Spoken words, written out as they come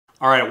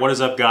All right, what is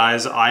up,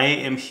 guys? I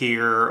am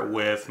here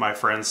with my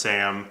friend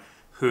Sam,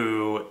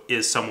 who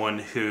is someone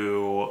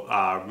who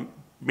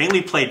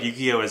mainly played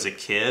Yu-Gi-Oh! As a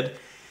kid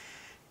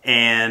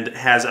and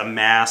has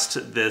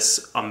amassed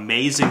this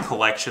amazing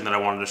collection that I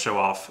wanted to show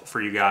off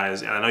for you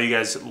guys. And I know you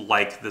guys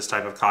like this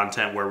type of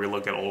content where we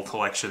look at old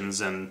collections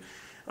and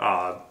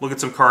look at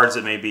some cards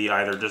that may be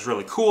either just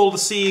really cool to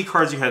see,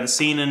 cards you hadn't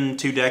seen in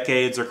 2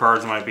 decades, or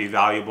cards that might be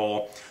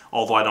valuable,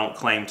 although I don't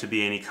claim to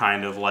be any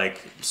kind of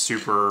like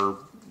super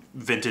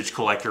vintage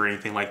collector or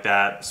anything like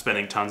that,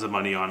 spending tons of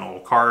money on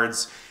old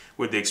cards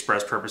with the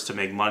express purpose to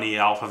make money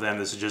off of them.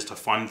 This is just a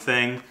fun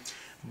thing.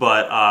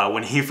 But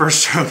when he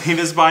first showed me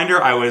this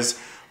binder, I was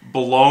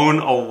blown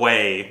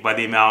away by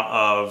the amount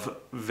of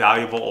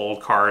valuable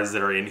old cards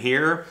that are in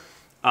here.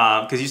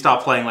 Because you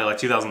stopped playing like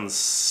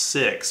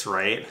 2006,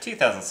 right?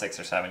 2006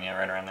 or 7, yeah,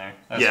 right around there.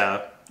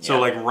 Yeah. So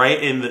like right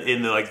in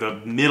the like the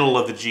middle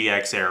of the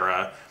GX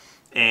era,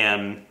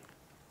 and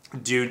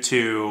due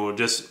to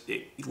just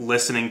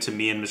listening to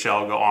me and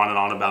Michelle go on and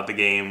on about the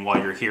game while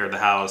you're here at the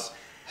house,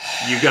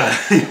 you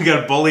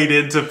got bullied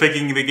into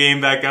picking the game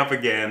back up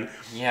again.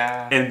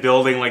 Yeah. And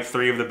building like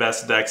 3 of the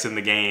best decks in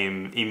the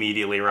game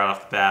immediately right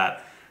off the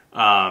bat.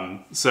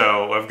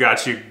 So I've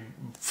got you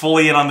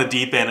fully in on the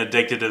deep end,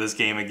 addicted to this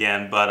game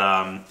again.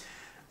 But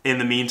in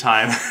the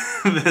meantime,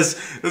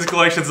 this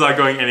collection's not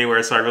going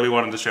anywhere, so I really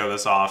wanted to show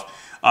this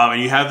off.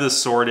 And you have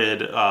this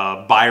sorted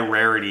by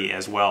rarity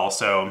as well.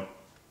 So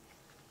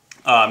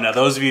now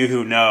those of you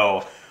who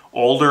know,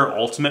 older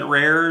Ultimate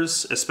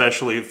Rares,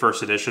 especially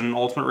first edition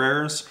Ultimate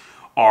Rares,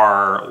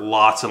 are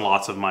lots and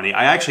lots of money.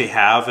 I actually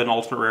have an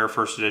Ultimate Rare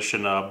first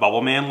edition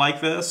Bubble Man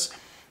like this,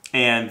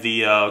 and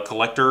the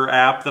collector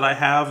app that I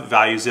have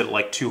values it at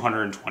like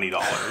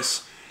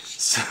 $220.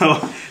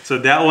 So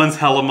that one's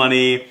hella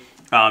money.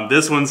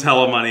 This one's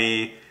hella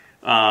money.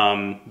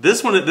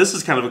 This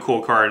is kind of a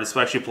cool card,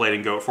 especially played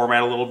in GOAT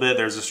format a little bit.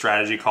 There's a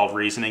strategy called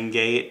Reasoning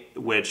Gate,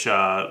 which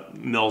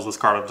mills this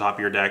card up the top of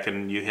your deck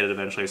and you hit it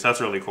eventually. So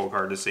that's a really cool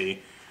card to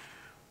see.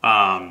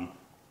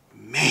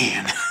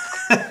 Man.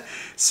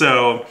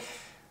 So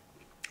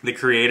the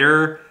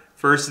Creator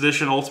first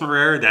edition Ultimate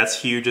Rare,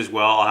 that's huge as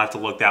well. I'll have to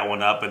look that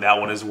one up, but that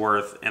one is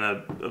worth an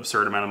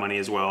absurd amount of money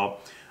as well.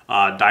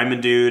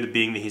 Diamond Dude,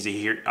 being that he's a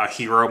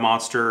hero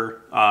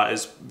monster,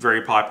 is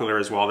very popular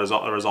as well.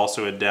 There was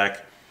also a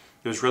deck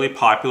that was really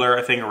popular,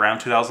 I think, around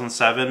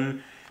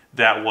 2007.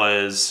 That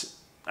was,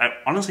 I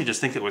honestly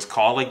just think it was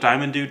called like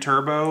Diamond Dude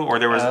Turbo, or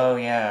there was. Oh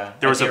yeah,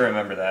 I do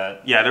remember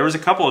that. Yeah, there was a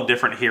couple of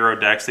different hero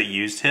decks that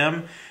used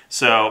him.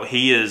 So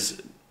he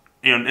is,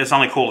 you know, it's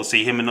only cool to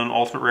see him in an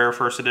Ultimate Rare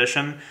first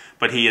edition,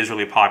 but he is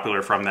really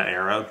popular from that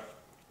era.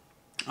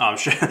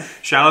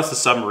 Shout outs to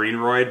Submarine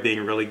Roid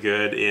being really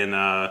good in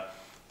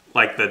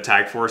like the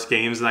Tag Force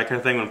games and that kind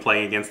of thing when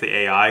playing against the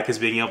AI, because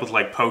being able to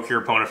like poke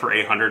your opponent for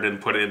 800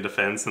 and put it in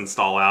defense and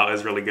stall out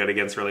is really good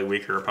against really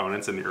weaker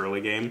opponents in the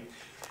early game.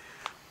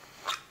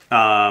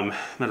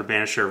 Another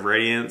Banisher of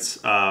Radiance.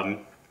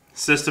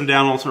 System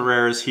Down Ultimate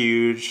Rare is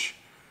huge.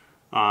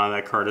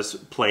 That card is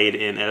played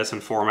in Edison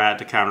format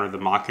to counter the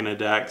Machina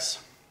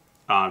decks.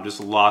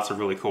 Just lots of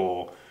really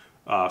cool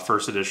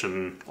first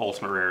edition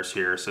Ultimate Rares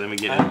here. So then we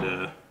get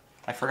into...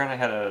 I forgot I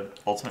had a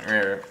Ultimate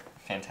Rare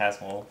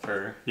Phantasmal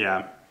for...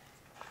 Yeah.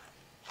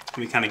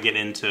 We kind of get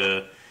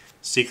into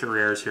secret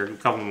rares here. A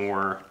couple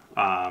more.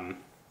 What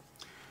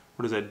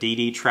is that?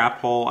 DD Trap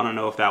Hole. I don't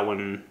know if that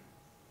one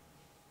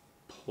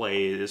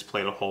is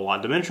played a whole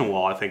lot. Dimension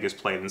Wall, I think, is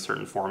played in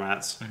certain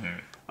formats.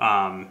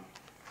 Mm-hmm.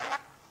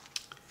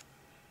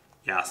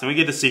 Yeah, so we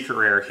get the secret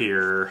rare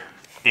here,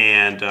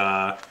 and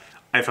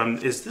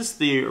is this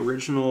the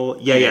original?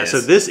 Yeah. So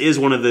this is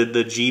one of the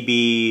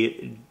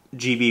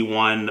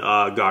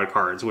GB1 God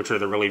cards, which are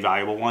the really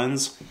valuable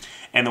ones,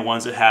 and the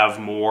ones that have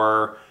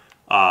more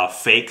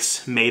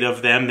fakes made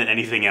of them than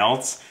anything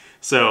else.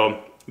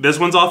 So this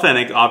one's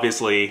authentic,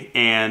 obviously,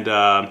 and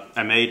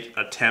I may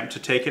attempt to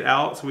take it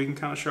out so we can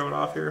kind of show it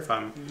off here if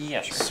I'm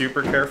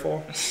super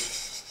careful.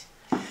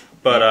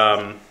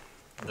 But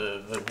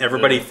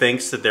everybody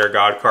thinks that their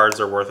God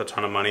cards are worth a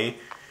ton of money,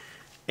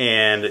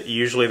 and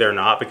usually they're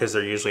not, because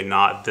they're usually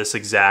not this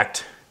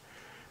exact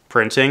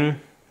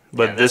printing.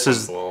 But yeah, this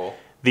is the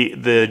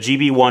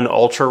GB1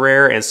 Ultra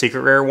Rare and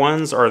Secret Rare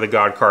ones are the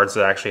God cards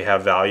that actually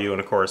have value, and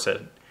of course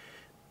it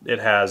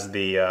has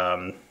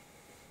the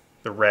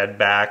red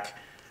back.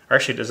 Or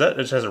actually, it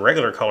just has a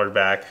regular colored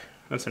back.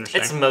 That's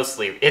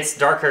interesting. It's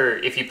darker.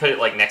 If you put it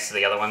like next to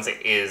the other ones,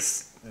 it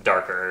is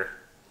darker.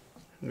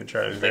 Let me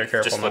try to be very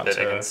careful not to...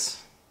 against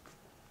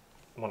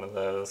one of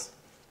those.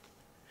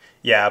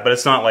 Yeah, but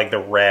it's not like the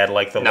red,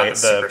 like the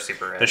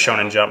super red, the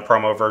Shonen Jump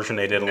promo version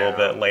they did a little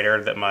bit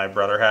later that my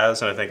brother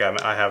has, and I think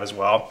I have as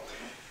well.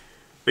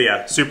 But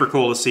yeah, super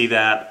cool to see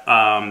that.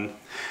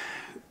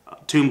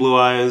 Tomb Blue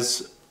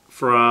Eyes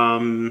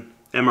from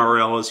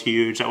MRL is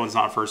huge. That one's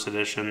not first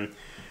edition.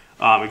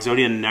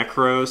 Exodian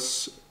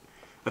Necros.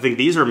 I think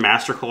these are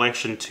Master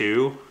Collection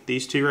 2.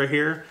 These two right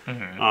here.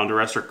 Mm-hmm. The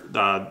rest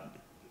are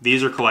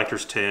these are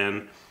Collector's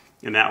 10,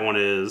 and that one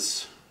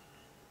is.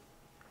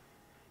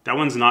 That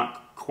one's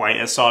not quite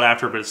as sought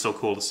after, but it's still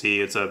cool to see.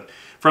 It's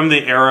from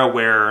the era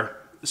where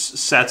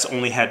sets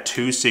only had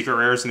 2 secret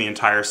rares in the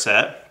entire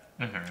set,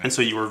 and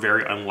so you were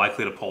very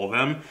unlikely to pull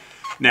them.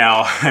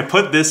 Now, I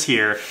put this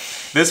here.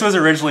 This was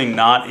originally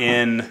not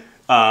in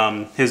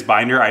his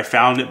binder. I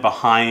found it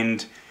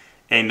behind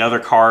another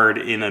card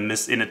in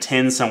a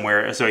tin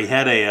somewhere. So he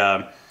had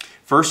a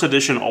first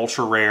edition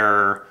ultra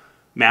rare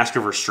Mask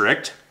of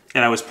Restrict,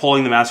 and I was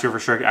pulling the Mask of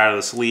Restrict out of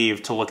the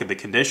sleeve to look at the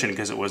condition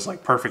because it was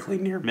like perfectly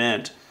near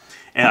mint,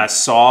 and I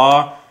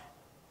saw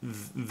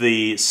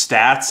the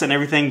stats and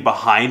everything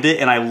behind it,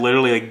 and I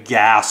literally like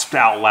gasped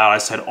out loud. I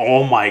said,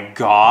 "Oh my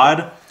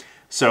god!"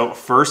 So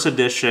first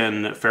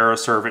edition Pharaoh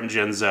Servant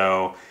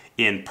Jinzo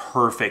in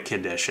perfect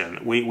condition.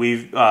 We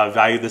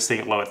valued this thing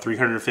at low at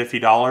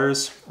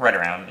 $350. Right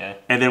around, yeah.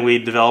 And then we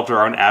developed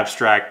our own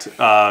abstract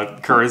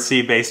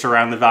currency based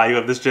around the value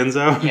of this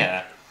Jinzo.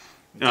 Yeah.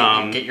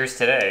 Get yours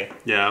today.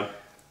 Yeah.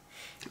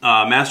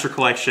 Master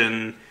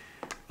Collection.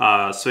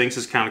 Sphinx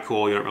is kind of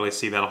cool. You don't really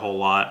see that a whole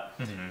lot.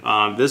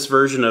 This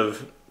version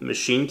of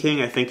Machine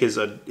King, I think, is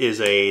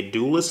a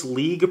Duelist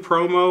League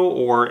promo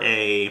or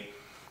a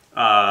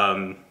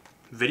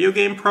video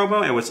game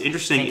promo. And what's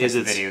interesting is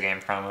it's a video game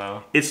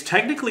promo. It's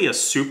technically a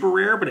super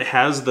rare, but it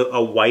has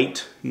a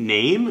white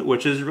name,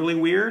 which is really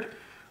weird.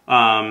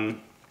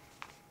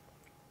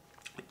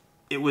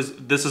 It was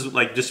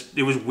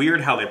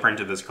weird how they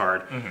printed this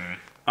card.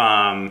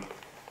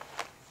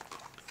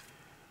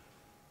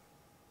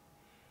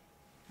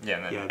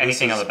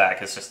 Anything on the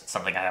back is just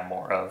something I have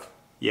more of.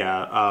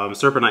 Yeah,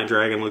 Serpent Knight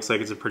Dragon looks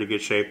like it's in pretty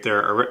good shape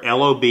there.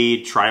 LOB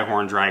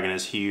Trihorn Dragon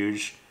is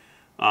huge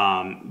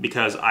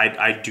because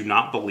I do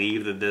not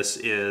believe that this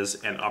is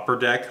an upper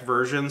deck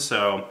version.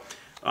 So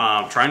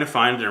trying to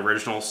find an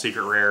original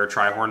secret rare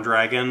Trihorn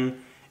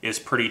Dragon is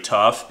pretty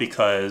tough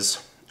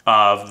because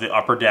of the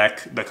upper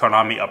deck, the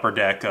Konami upper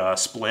deck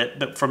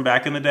split from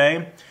back in the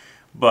day.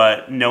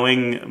 But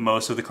knowing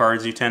most of the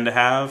cards you tend to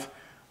have,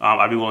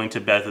 I'd be willing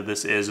to bet that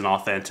this is an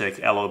authentic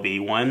LOB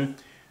one.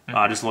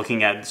 Just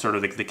looking at sort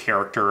of the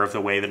character of the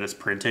way that it's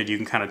printed, you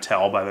can kind of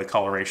tell by the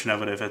coloration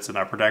of it if it's an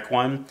upper deck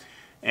one.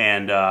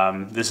 And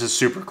this is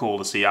super cool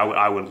to see.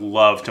 I would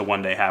love to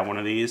one day have one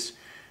of these.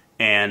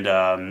 And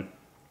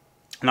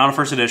not a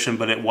first edition,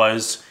 but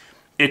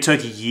it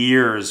took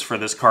years for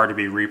this card to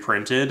be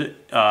reprinted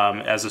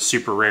as a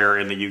super rare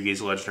in the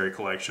Yugi's Legendary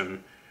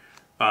Collection.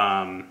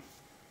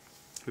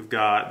 We've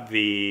got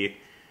the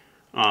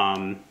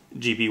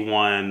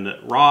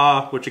GB1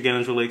 Raw, which again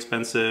is really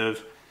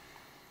expensive.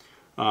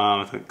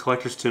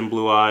 Collector's Tin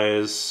Blue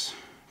Eyes,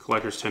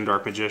 Collector's Tin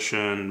Dark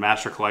Magician,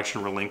 Master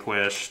Collection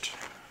Relinquished.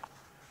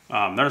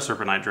 There's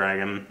Serpent Knight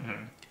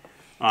Dragon.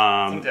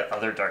 I think the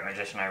other Dark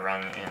Magician I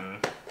run in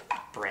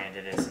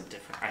branded is a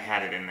different. I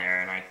had it in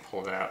there and I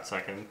pulled it out so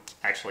I can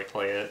actually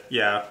play it.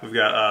 Yeah, we've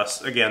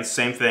got again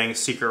same thing.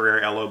 Secret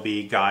Rare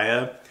LOB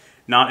Gaia,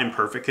 not in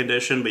perfect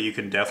condition, but you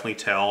can definitely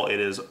tell it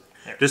is.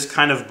 Just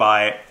kind of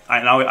by,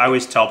 I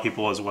always tell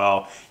people as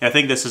well, I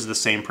think this is the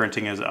same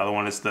printing as the other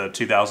one. It's the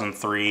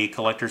 2003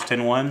 Collector's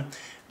Tin one.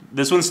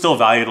 This one's still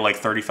valued at like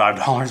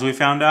 $35 we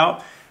found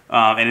out,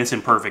 and it's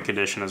in perfect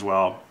condition as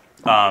well.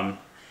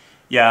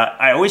 Yeah,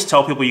 I always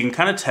tell people you can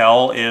kind of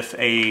tell if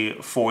a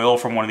foil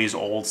from one of these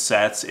old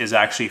sets is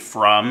actually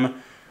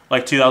from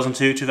like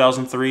 2002,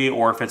 2003,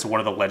 or if it's one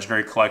of the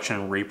Legendary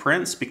Collection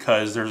reprints,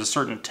 because there's a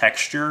certain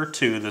texture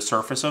to the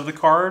surface of the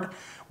card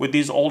with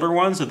these older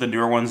ones that the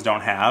newer ones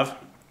don't have.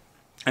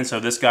 And so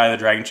this guy, the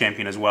Dragon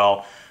Champion as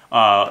well,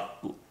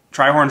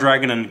 Trihorn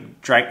Dragon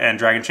and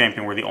Dragon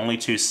Champion were the only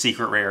 2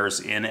 secret rares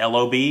in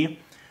LOB.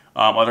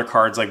 Other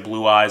cards like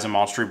Blue Eyes and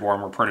Monster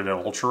Reborn were printed at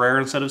ultra rare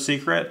instead of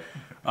secret.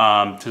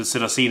 To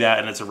see that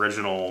in its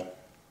original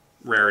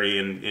rarity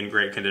and in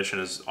great condition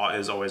is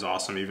always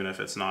awesome, even if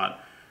it's not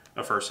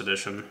a first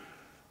edition.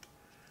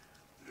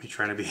 I'm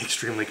trying to be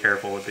extremely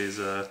careful with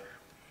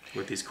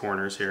these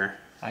corners here.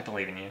 I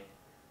believe in you.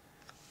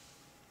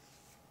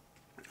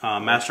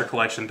 Master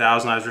Collection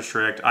Thousand Eyes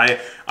Restrict. I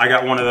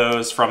got one of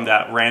those from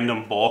that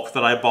random bulk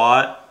that I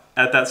bought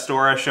at that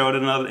store I showed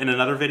in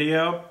another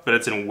video, but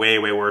it's in way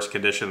worse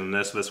condition than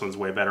this. This one's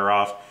way better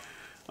off.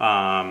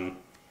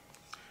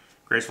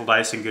 Graceful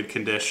Dice in good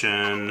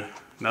condition.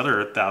 Another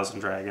 1000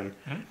 Dragon.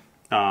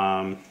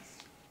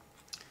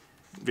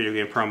 Video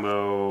game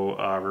promo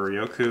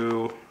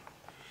Ruryoku.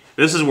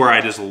 This is where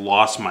I just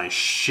lost my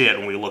shit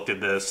when we looked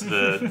at this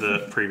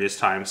the previous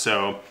time.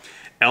 So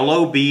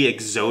LOB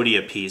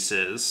Exodia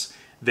pieces.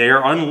 They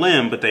are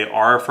unlimmed, but they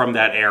are from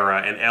that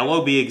era, and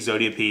LOB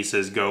Exodia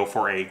pieces go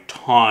for a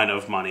ton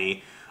of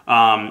money.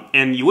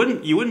 And you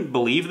wouldn't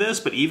believe this,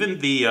 but even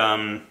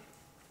the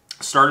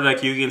Starter Deck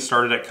Yugi and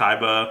Starter Deck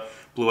Kaiba,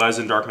 Blue Eyes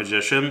and Dark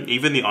Magician,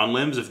 even the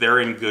unlimbs, if they're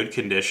in good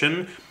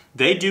condition,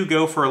 they do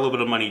go for a little bit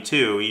of money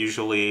too.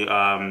 Usually,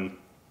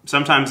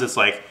 sometimes it's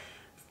like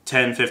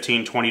 $10,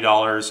 $15,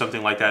 $20,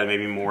 something like that,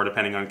 maybe more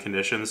depending on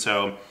conditions.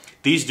 So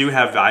these do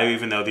have value,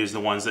 even though these are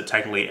the ones that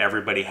technically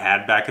everybody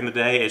had back in the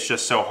day. It's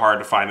just so hard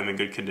to find them in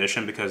good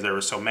condition because there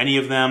were so many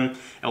of them, and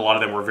a lot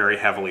of them were very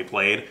heavily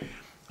played.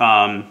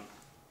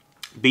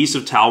 Beast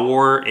of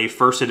Talwar, a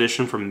first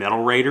edition from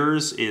Metal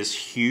Raiders, is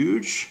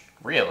huge.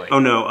 Really? Oh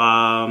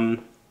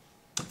no,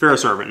 Pharaoh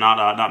Servant,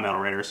 not Metal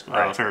Raiders.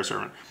 Right. Pharaoh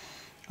Servant.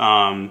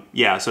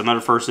 Yeah, so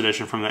another first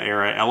edition from the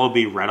era.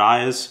 LOB Red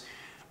Eyes,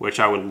 which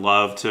I would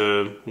love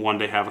to one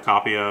day have a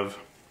copy of.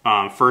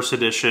 First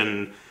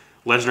edition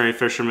Legendary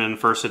Fisherman,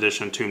 first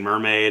edition Toon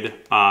Mermaid,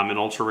 and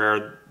Ultra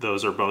Rare.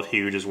 Those are both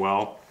huge as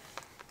well.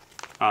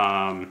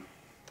 And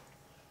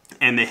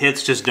the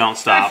hits just don't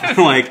stop.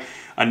 Like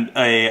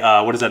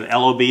what is that? An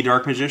LOB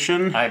Dark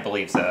Magician? I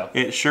believe so.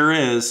 It sure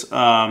is.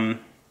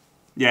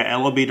 Yeah,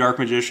 LOB Dark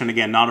Magician,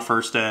 again, not a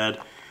first ed.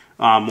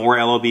 More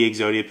LOB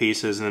Exodia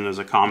pieces, and then there's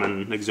a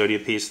common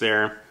Exodia piece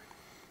there.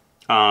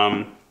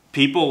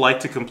 People like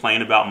to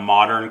complain about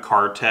modern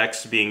card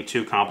text being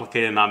too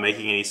complicated and not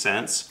making any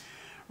sense.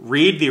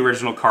 Read the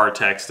original card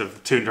text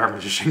of Toon Dark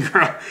Magician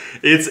Girl.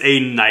 It's a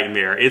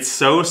nightmare. It's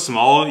so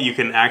small, you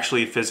can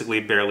actually physically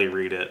barely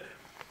read it.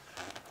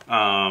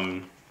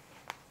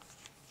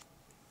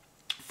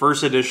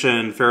 First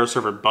edition Pharaoh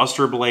Servant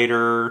Buster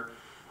Blader.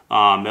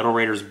 Metal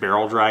Raiders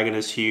Barrel Dragon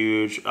is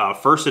huge.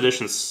 First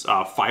edition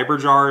Fiber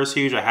Jar is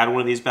huge. I had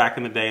one of these back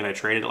in the day and I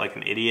traded it like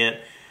an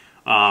idiot.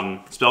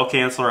 Spell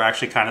Canceller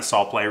actually kind of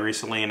saw play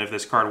recently, and if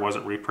this card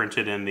wasn't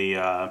reprinted in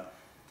the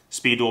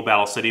Speed Duel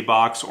Battle City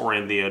box or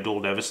in the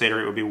Duel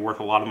Devastator, it would be worth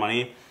a lot of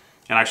money.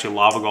 And actually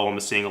Lava Golem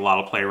is seeing a lot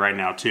of play right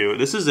now too.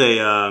 This is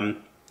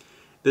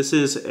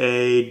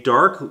a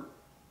Dark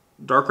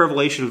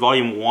Revelation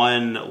Volume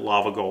 1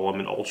 Lava Golem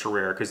in Ultra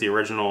Rare, because the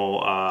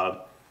original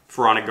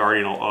Pharaonic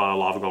Guardian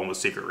Lava Golem was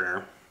secret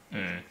rare.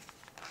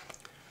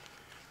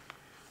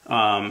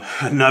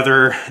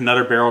 Another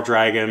Barrel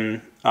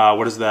Dragon.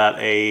 What is that?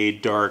 A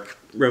Dark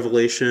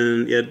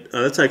Revelation. Yeah,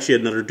 that's actually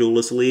another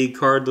Duelist League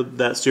card.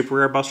 That super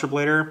rare Buster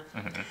Blader.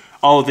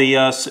 Oh,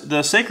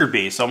 the Sacred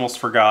Beast. Almost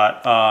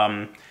forgot.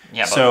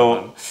 Yeah.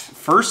 So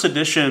first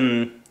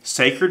edition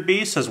Sacred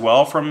Beasts as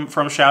well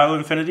from Shadow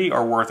Infinity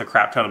are worth a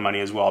crap ton of money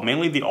as well.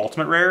 Mainly the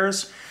Ultimate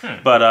Rares,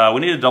 but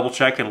we need to double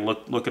check and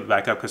look it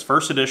back up, because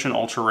first edition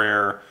Ultra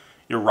Rare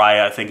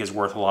Uriah I think is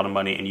worth a lot of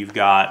money, and you've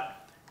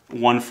got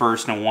one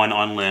first and one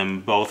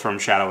unlim, both from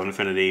Shadow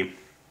Infinity.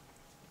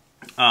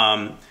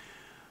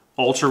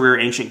 Ultra Rare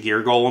Ancient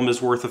Gear Golem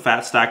is worth a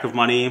fat stack of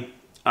money.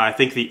 I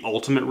think the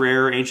Ultimate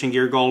Rare Ancient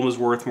Gear Golem is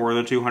worth more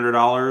than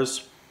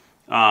 $200.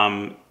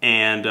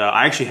 And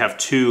I actually have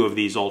 2 of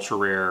these Ultra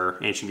Rare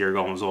Ancient Gear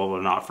Golems,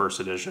 although not first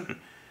edition.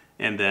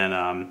 And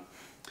then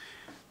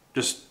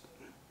just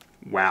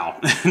wow.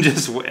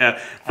 Just and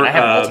I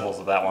have multiples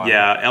of that one.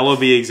 Yeah, LOB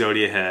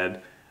Exodia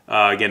Head.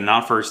 Again,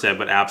 not first ed,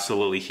 but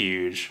absolutely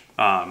huge.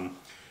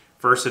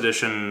 First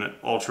edition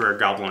Ultra Rare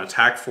Goblin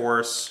Attack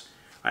Force.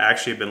 I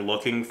actually have been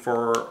looking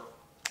for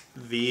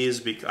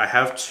these. I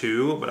have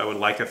 2, but I would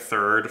like a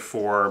 3rd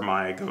for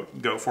my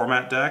Go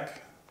format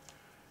deck.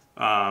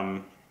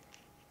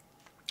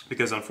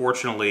 Because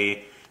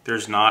unfortunately,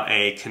 there's not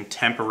a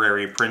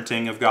contemporary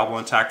printing of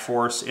Goblin Attack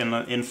Force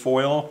in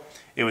foil.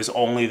 It was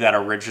only that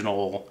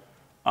original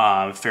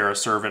Pharaoh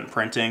Servant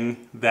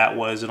printing that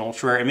was an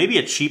Ultra Rare. And maybe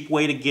a cheap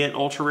way to get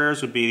Ultra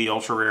Rares would be the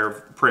Ultra Rare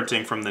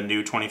printing from the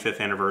new 25th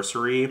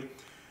Anniversary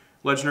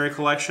Legendary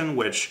Collection,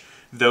 which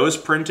those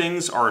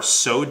printings are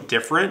so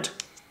different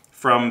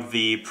from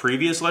the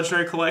previous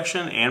Legendary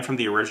Collection and from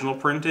the original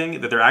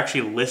printing that they're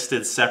actually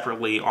listed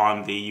separately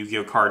on the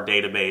Yu-Gi-Oh! Card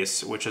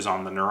database, which is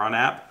on the Neuron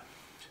app.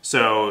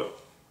 So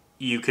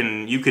you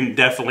can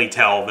definitely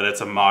tell that it's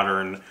a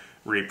modern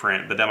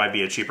reprint, but that might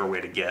be a cheaper way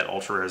to get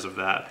Ultra Rares of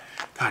that.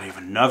 God, I have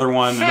another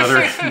one,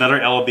 another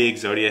LOB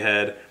Exodia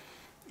Head.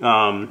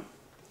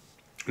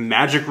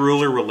 Magic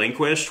Ruler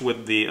Relinquished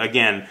with the,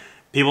 again,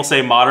 people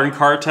say modern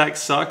card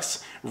text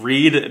sucks.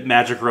 Read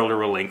Magic Ruler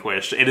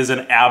Relinquished. It is an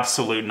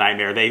absolute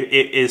nightmare.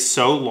 It is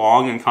so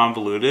long and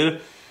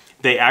convoluted.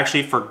 They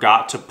actually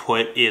forgot to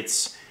put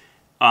its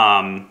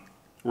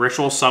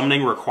ritual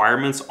summoning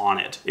requirements on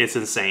it. It's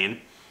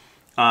insane.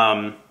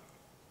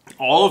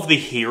 All of the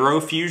hero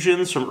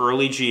fusions from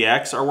early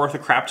GX are worth a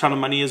crap ton of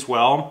money as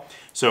well.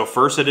 So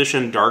first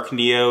edition Dark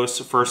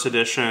Neos, first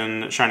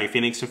edition Shiny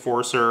Phoenix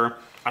Enforcer,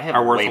 I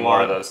have way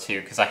more of those too,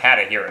 because I had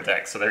a hero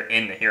deck, so they're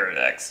in the hero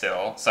deck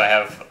still. So I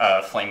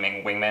have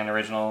Flaming Wingman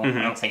original. I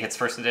don't think it's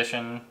first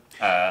edition.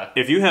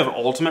 If you have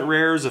ultimate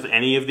rares of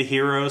any of the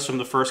heroes from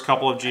the first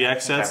couple of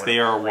GX sets, they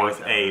are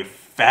worth a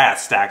fat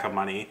stack of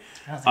money.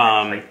 I don't think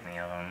I played any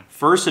of them.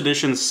 First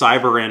edition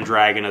Cyber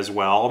Dragon as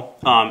well.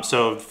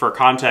 So for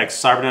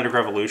context, Cybernetic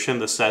Revolution,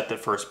 the set that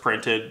first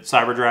printed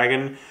Cyber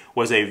Dragon,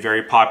 was a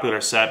very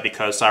popular set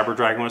because Cyber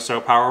Dragon was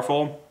so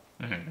powerful.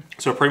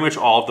 So pretty much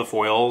all of the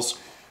foils,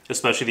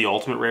 especially the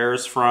ultimate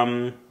rares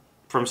from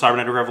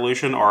Cybernetic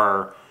Revolution,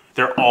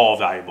 they're all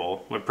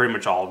valuable, with pretty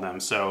much all of them.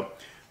 So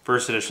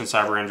first edition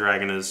Cyber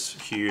Dragon is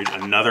huge.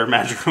 Another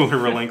Magic Ruler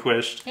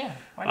Relinquished. Yeah.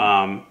 Why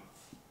not?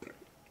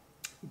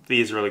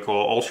 These are really cool.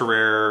 Ultra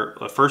rare,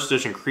 first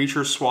edition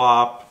Creature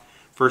Swap,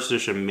 first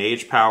edition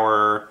Mage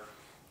Power.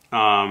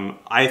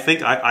 I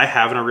think I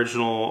have an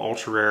original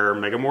ultra rare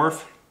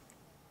Megamorph.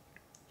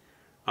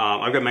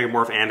 I've got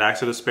Megamorph and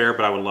Axo to spare,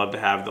 but I would love to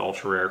have the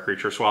ultra rare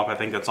creature swap. I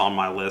think that's on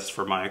my list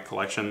for my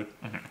collection.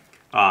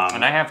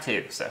 And I have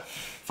two, so.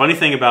 Funny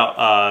thing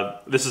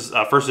about, this is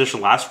first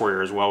edition Last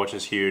Warrior as well, which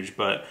is huge,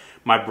 but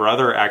my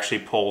brother actually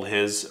pulled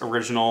his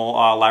original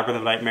Labyrinth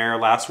of Nightmare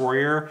Last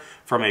Warrior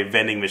from a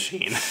vending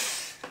machine.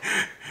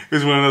 It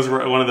was one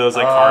of those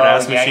like card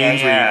ass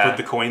machines where you put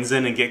the coins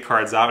in and get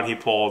cards out, and he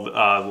pulled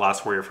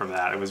Last Warrior from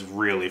that. It was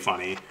really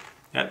funny.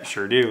 Yep,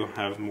 sure do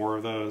have more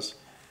of those.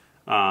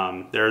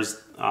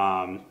 There's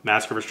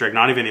Mask of Restrict,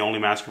 not even the only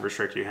Mask of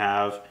Restrict you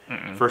have.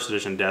 First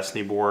edition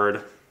Destiny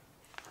board.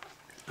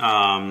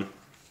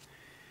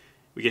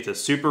 We get to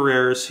super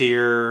rares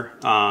here.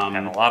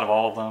 And a lot of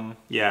all of them.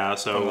 Yeah,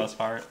 so for the most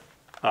part.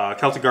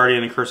 Celtic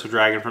Guardian and Curse of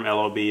Dragon from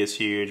LOB is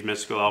huge.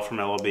 Mystical Elf from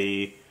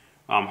LOB.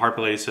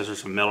 Harpy Lady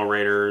Sisters from Metal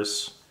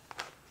Raiders.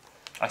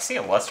 I see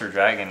a Luster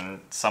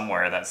Dragon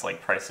somewhere that's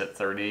like priced at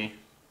 30.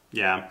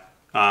 Yeah.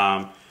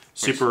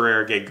 Super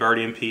rare Gate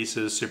Guardian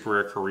pieces. Super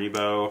rare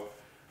Karibo.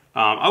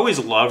 I always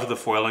loved the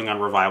foiling on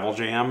Revival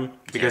Jam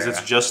because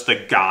it's just the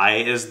guy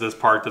is this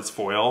part that's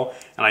foil,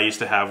 and I used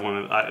to have one.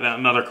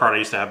 Another card I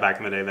used to have back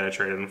in the day that I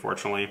traded,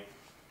 unfortunately.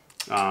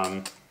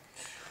 Another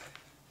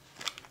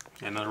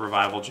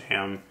Revival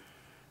Jam.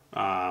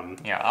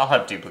 Yeah, I'll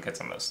have duplicates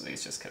on most of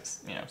these just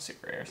because, you know,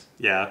 super rares.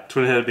 Yeah,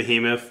 Twin-Headed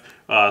Behemoth,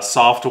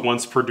 soft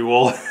once per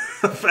duel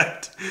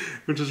effect,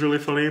 which is really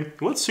funny.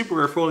 What super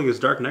rare foiling is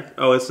Dark Neck?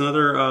 Oh, it's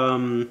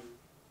another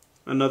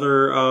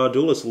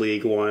Duelist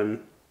League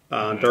one.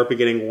 Dark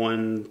Beginning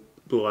 1,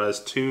 Blue Eyes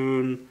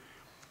Tune.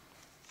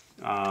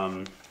 LOB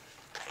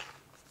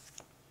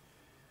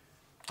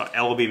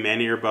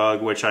Man-Eater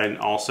Bug, which I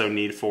also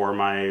need for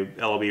my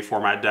LOB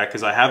format deck,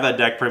 because I have that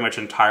deck pretty much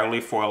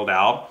entirely foiled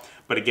out.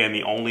 But again,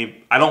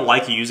 I don't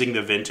like using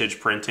the vintage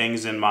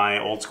printings in my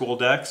old school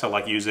decks. I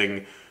like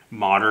using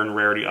modern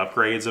rarity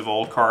upgrades of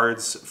old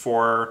cards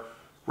for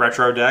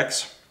retro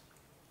decks.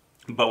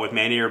 But with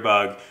Man-Eater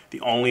Bug,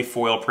 the only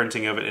foil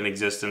printing of it in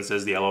existence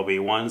is the LOB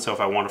one. So if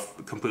I want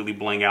to completely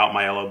bling out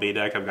my LOB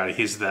deck, I've got to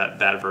use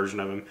that version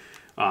of him.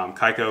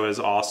 Kaiko is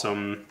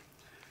awesome.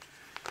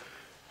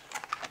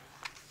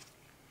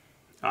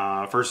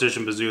 First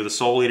edition Bazoo, the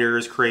Soul Eater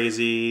is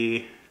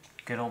crazy.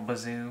 Good old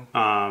Bazoo.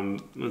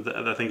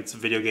 I think it's a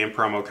video game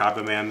promo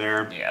Kaiba Man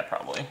there. Yeah,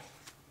 probably.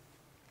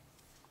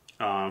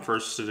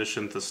 First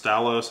edition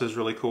Thestalos is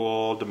really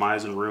cool.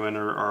 Demise and Ruin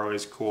are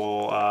always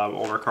cool.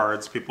 Older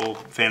cards,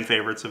 fan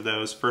favorites of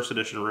those. First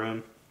edition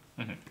Ruin.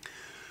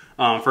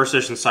 First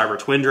edition Cyber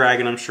Twin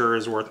Dragon, I'm sure,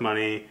 is worth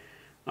money.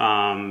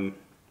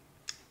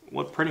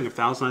 What printing of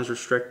Thousand Eyes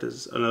Restrict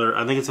is another?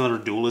 I think it's another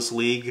Duelist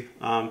League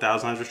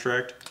Thousand Eyes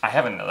Restrict. I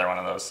have another one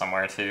of those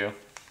somewhere too.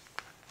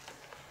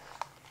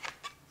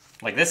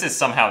 Like, this is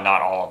somehow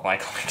not all of my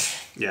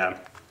collection. Yeah.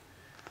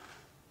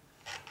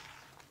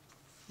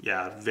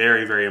 Yeah,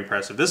 very, very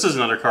impressive. This is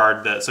another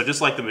card that, so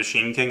just like the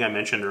Machine King I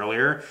mentioned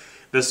earlier,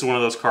 this is one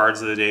of those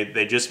cards that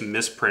they just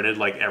misprinted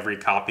like every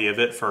copy of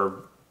it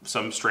for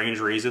some strange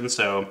reason.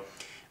 So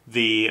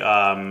the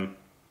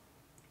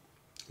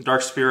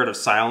Dark Spirit of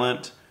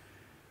Silent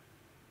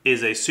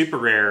is a super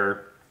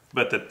rare,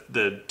 but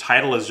the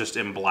title is just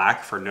in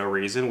black for no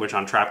reason, which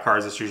on trap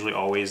cards it's usually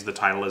always the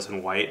title is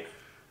in white.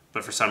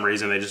 But for some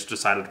reason they just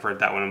decided to print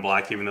that one in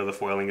black even though the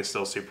foiling is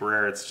still super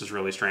rare. It's just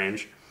really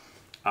strange.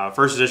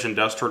 First edition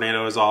Dust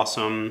Tornado is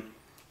awesome.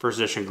 First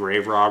edition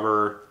Grave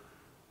Robber.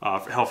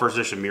 First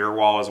edition Mirror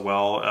Wall as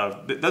well.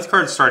 That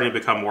card's starting to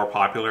become more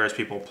popular as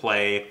people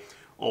play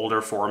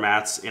older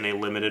formats in a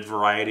limited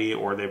variety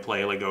or they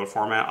play like GOAT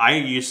format. I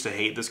used to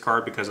hate this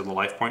card because of the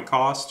life point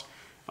cost.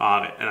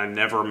 And I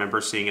never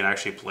remember seeing it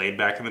actually played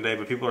back in the day,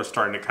 but people are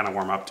starting to kind of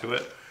warm up to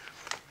it.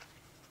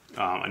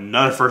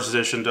 Another first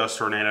edition Dust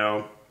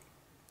Tornado.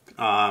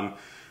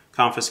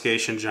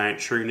 Confiscation, Giant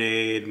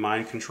Trunade,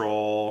 Mind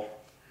Control.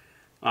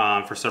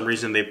 For some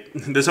reason,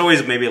 this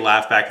always made me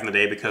laugh back in the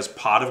day because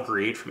Pot of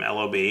Greed from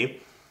LOB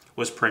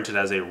was printed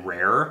as a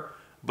rare,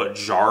 but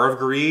Jar of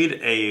Greed,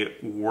 a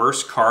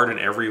worse card in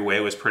every way,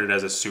 was printed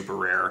as a super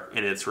rare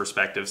in its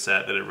respective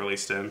set that it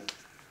released in.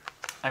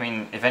 I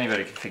mean, if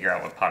anybody could figure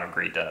out what Pot of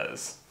Greed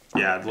does,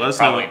 yeah, let us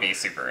probably know. Be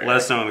super rare. Let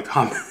us know in the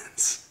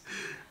comments.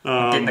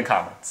 Get in the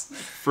comments.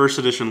 First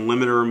edition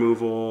Limiter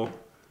Removal.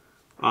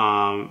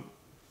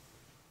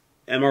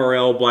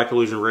 MRL Black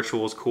Illusion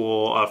Ritual is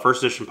cool.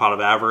 First edition Pot of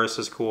Avarice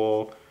is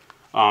cool.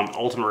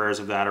 Ultimate rares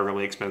of that are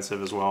really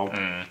expensive as well.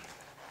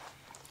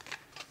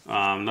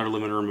 Another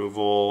Limiter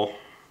Removal.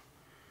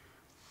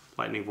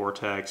 Lightning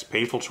Vortex.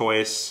 Painful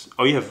Choice.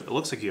 Oh, it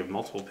looks like you have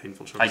multiple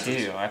Painful Choices. I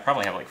do. I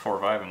probably have like 4 or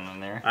 5 of them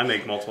in there. I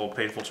make multiple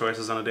Painful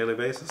Choices on a daily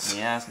basis.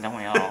 Yeah, don't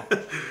we all?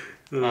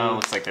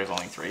 Looks like there's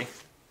only 3.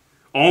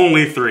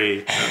 Only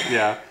 3.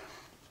 Yeah.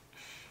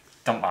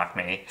 Don't mock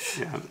me.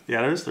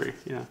 Yeah, there's 3.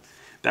 Yeah.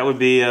 That would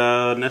be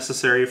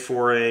necessary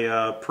for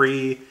a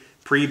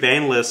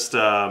pre-ban list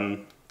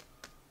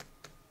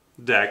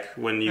deck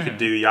when you could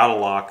do Yada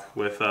Lock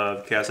with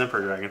Chaos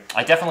Emperor Dragon.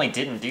 I definitely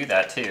didn't do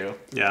that too.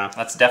 Yeah.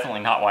 That's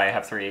definitely not why I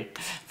have 3.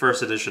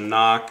 First edition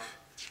Knock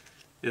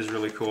is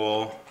really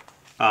cool.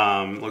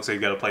 Looks like you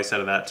got a playset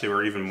of that too,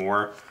 or even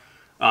more.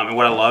 And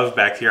what I love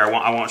back here,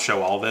 I won't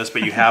show all this,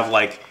 but you have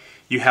like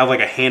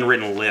a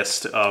handwritten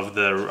list of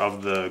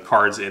the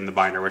cards in the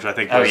binder, which I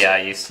think oh yeah,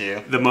 I used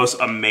to. The most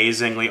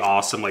amazingly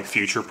awesome like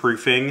future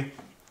proofing.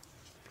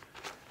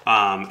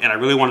 And I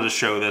really wanted to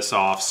show this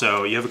off.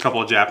 So you have a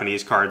couple of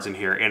Japanese cards in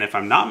here, and if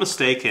I'm not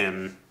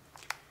mistaken,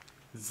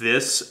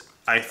 this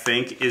I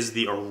think is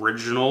the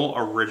original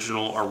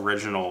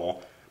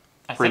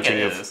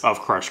printing of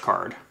Crush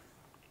Card.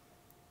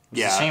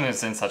 It's a shame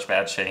it's in such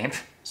bad shape.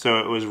 So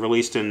it was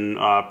released in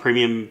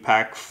Premium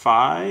Pack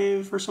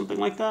 5 or something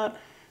like that.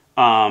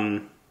 Yeah,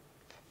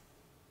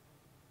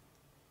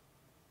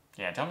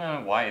 I don't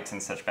know why it's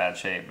in such bad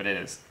shape, but it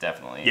is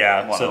definitely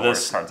one of the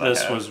worst cards I have.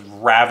 This was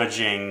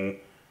ravaging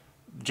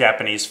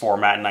Japanese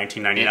format in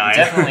 1999. It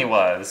definitely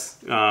was.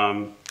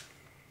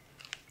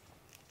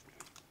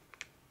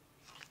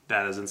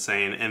 That is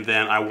insane. And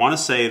then I want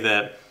to say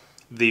that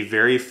the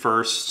very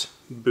first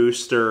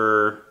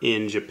booster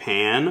in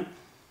Japan,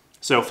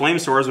 so Flame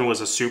Swordsman was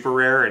a super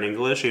rare in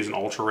English. He was an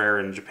ultra rare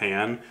in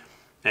Japan.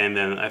 And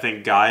then I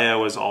think Gaia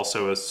was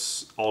also a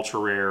ultra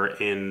rare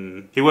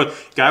in...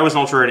 Gaia was an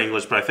ultra rare in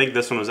English, but I think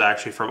this one was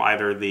actually from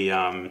either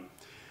the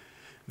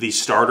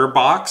starter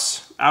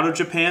box out of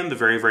Japan, the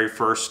very, very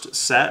first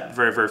set,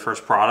 very, very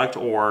first product,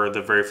 or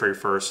the very, very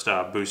first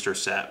booster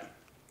set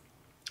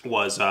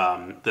was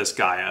this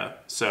Gaia.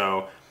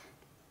 So,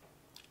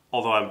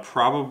 although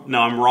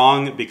I'm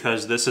wrong,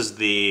 because this is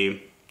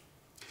the...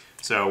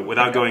 So,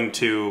 without going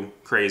too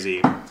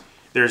crazy,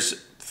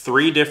 there's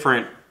 3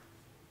 different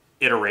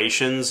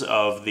iterations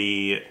of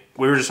the...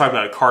 We were just talking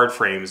about card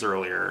frames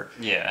earlier.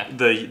 Yeah.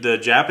 The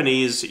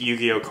Japanese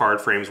Yu-Gi-Oh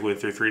card frames went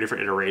through 3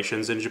 different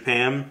iterations in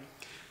Japan.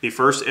 The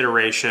first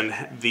iteration,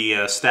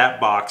 the stat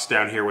box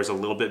down here was a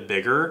little bit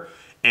bigger,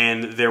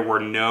 and there were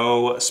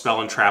no spell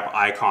and trap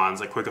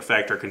icons like quick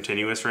effect or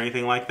continuous or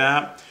anything like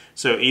that.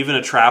 So even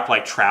a trap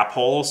like Trap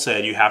Hole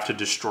said you have to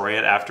destroy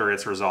it after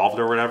it's resolved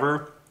or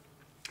whatever.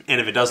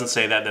 And if it doesn't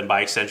say that, then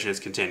by extension it's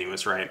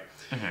continuous, right?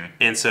 Mm-hmm.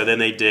 And so then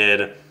they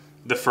did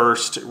the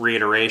first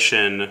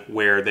reiteration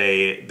where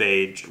they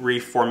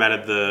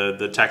reformatted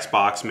the text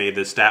box, made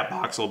the stat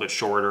box a little bit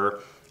shorter,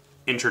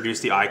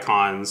 introduced the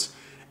icons,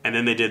 and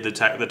then they did the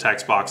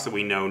text box that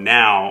we know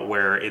now,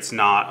 where it's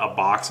not a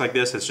box like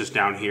this, it's just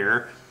down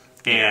here.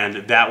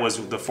 And that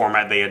was the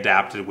format they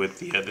adapted with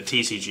the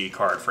TCG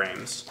card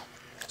frames.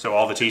 So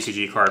all the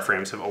TCG card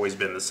frames have always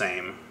been the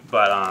same.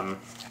 But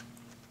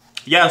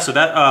yeah, so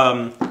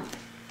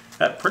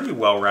that pretty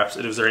well wraps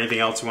it. Was there anything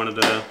else you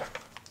wanted to...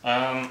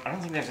 I don't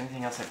think there's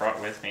anything else I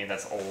brought with me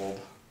that's old,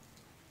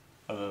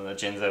 other than the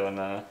Jinzo and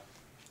the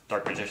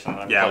Dark Magician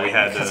that I'm playing, we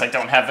had to, because I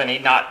don't have any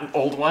not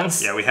old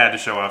ones. Yeah, we had to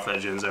show off that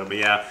Jinzo, but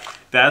yeah,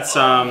 that's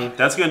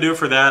gonna do it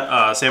for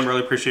that. Sam, really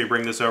appreciate you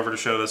bringing this over to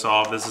show this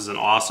off. This is an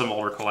awesome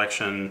older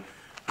collection,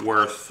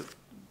 worth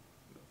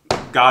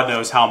God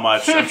knows how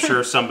much. I'm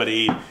sure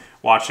somebody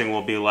watching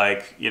will be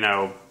like, you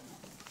know,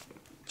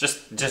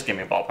 just give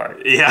me a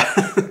ballpark. Yeah,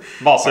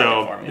 ballpark.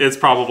 So it for me. It's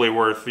probably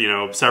worth, you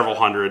know, several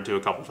hundred to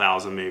a couple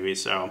thousand maybe.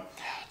 So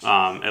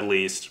at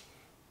least.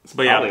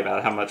 But probably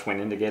about how much went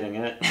into getting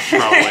it.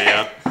 Probably,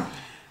 yeah.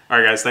 All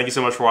right, guys. Thank you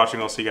so much for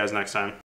watching. I'll see you guys next time.